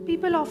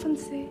People often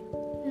say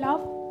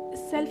love is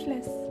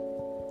selfless.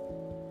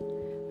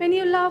 When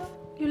you love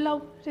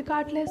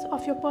regardless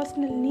of your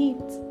personal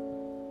needs.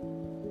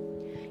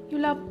 You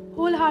love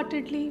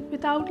wholeheartedly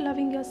without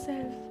loving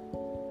yourself,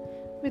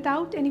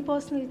 without any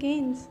personal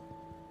gains.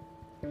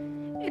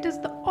 It is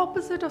the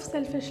opposite of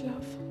selfish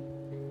love.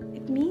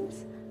 It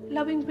means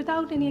loving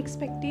without any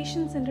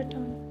expectations in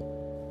return.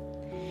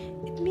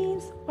 It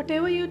means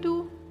whatever you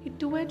do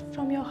it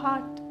from your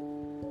heart.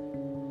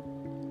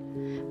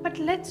 But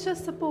let's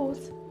just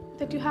suppose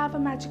that you have a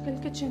magical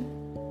kitchen,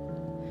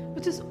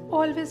 which is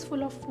always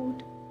full of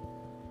food.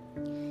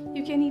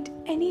 You can eat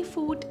any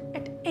food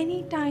at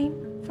any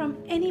time from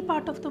any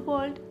part of the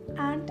world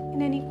and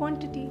in any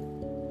quantity.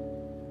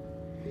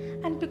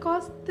 And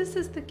because this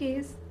is the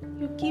case,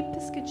 you keep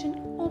this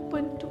kitchen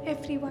open to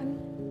everyone.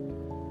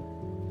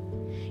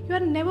 You are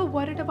never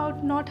worried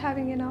about not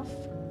having enough.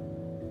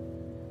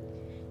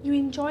 You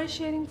enjoy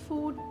sharing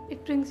food,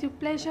 it brings you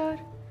pleasure,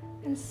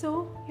 and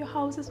so your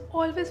house is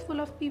always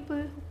full of people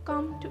who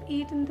come to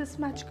eat in this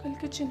magical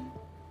kitchen.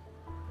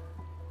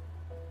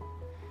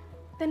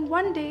 Then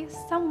one day,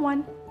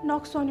 someone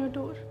knocks on your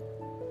door.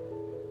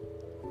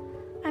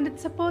 And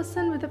it's a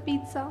person with a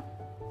pizza.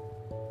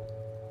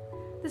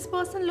 This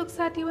person looks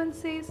at you and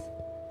says,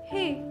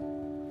 "Hey,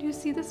 do you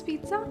see this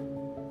pizza?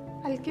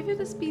 I'll give you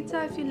this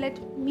pizza if you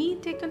let me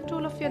take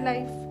control of your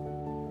life.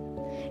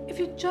 If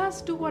you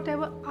just do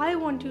whatever I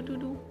want you to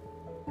do.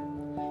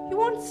 You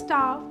won't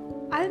starve,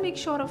 I'll make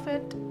sure of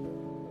it.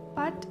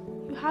 But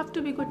you have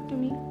to be good to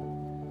me."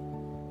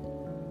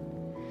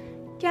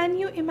 Can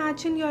you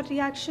imagine your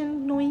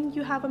reaction knowing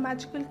you have a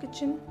magical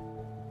kitchen?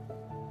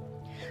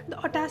 The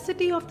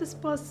audacity of this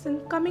person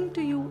coming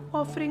to you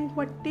offering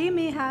what they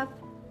may have,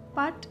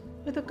 but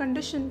with a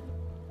condition,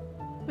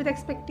 with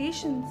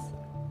expectations.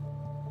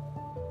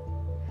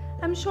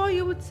 I'm sure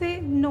you would say,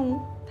 "No,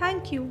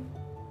 thank you.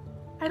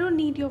 I don't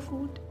need your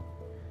food.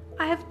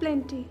 I have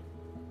plenty.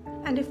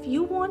 And if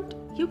you want,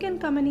 you can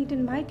come and eat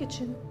in my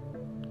kitchen.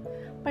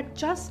 But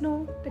just know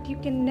that you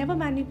can never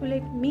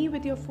manipulate me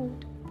with your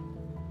food."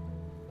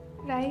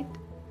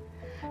 Right?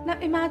 Now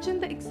imagine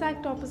the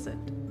exact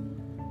opposite.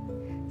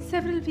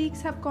 Several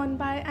weeks have gone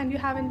by and you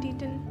haven't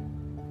eaten.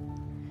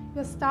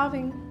 You're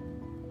starving.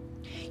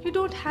 You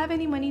don't have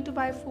any money to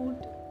buy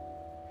food.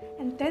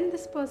 And then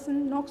this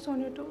person knocks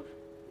on your door.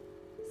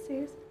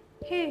 Says,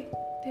 "Hey,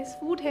 there's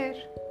food here.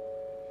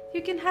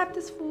 You can have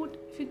this food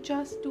if you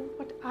just do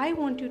what I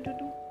want you to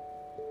do."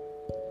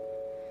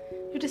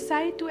 You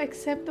decide to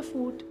accept the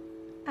food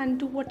and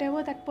do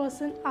whatever that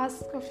person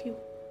asks of you.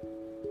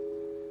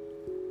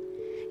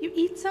 You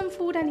eat some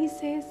food and he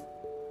says,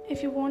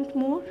 "If you want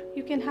more,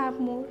 you can have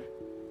more.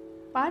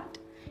 But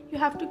you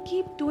have to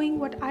keep doing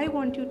what I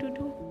want you to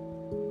do.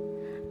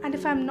 And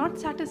if I'm not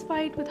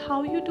satisfied with how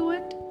you do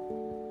it,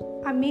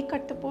 I may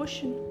cut the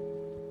portion."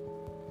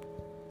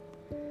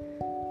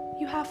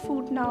 You have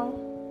food now,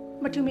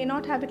 but you may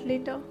not have it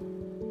later.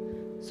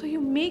 So you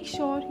make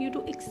sure you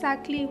do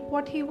exactly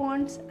what he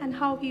wants and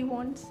how he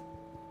wants,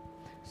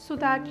 so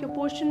that your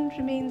portion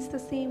remains the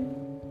same.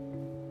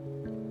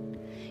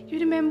 You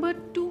remember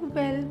too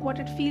well what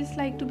it feels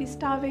like to be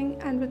starving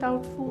and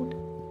without food.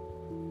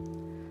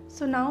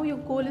 So now your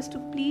goal is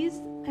to please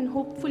and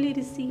hopefully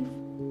receive.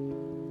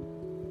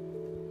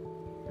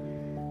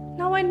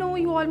 Now I know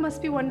you all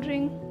must be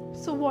wondering,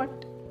 so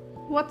what?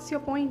 What's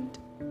your point?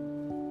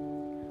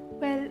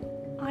 Well,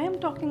 I am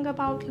talking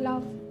about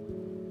love.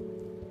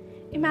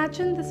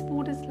 Imagine this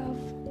food is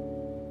love.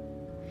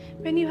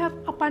 When you have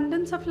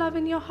abundance of love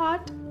in your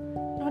heart,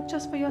 not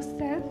just for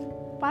yourself,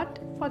 but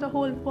for the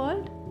whole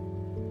world,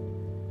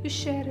 you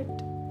share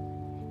it.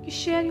 You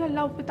share your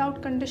love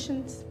without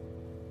conditions.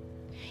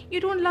 You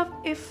don't love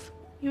if,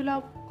 you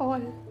love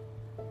all.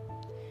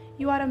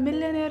 You are a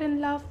millionaire in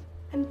love,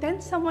 and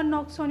then someone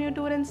knocks on your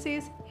door and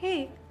says,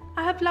 "Hey,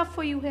 I have love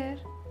for you here.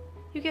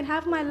 You can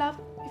have my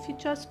love if you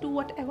just do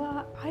whatever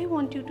I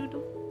want you to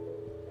do."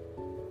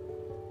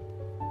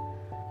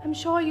 I'm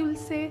sure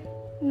you'll say,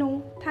 "No,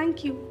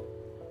 thank you.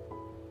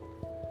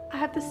 I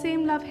have the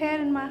same love here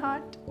in my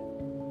heart,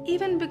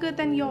 even bigger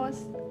than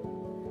yours,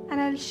 and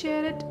I'll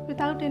share it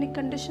without any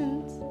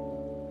conditions."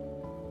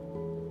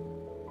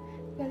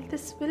 Well,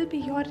 this will be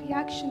your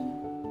reaction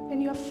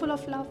when you are full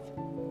of love.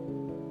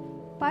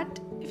 But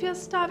if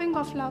you're starving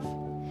of love,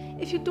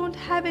 if you don't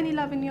have any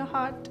love in your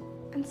heart,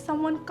 and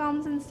someone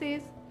comes and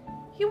says,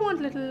 "You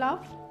want little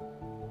love?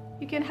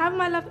 You can have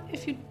my love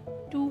if you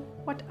do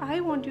what I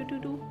want you to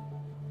do,"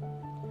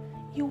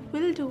 you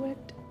will do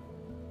it.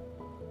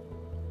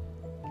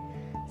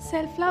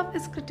 Self-love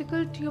is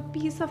critical to your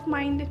peace of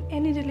mind in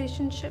any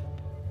relationship.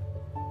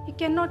 You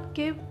cannot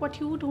give what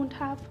you don't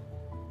have.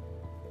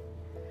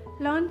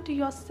 Learn to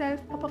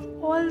yourself above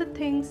all the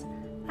things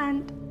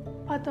and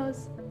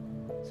others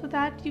so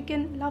that you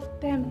can love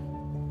them.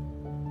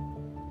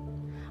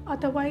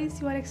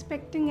 Otherwise, you are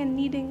expecting and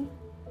needing,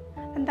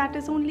 and that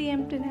is only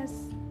emptiness.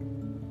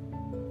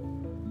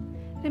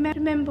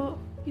 Remember,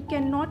 you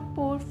cannot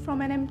pour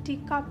from an empty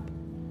cup.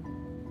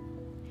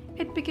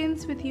 It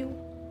begins with you.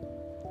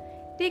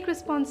 Take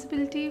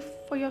responsibility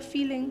for your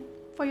feeling,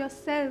 for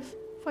yourself,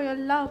 for your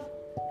love,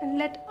 and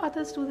let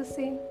others do the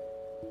same.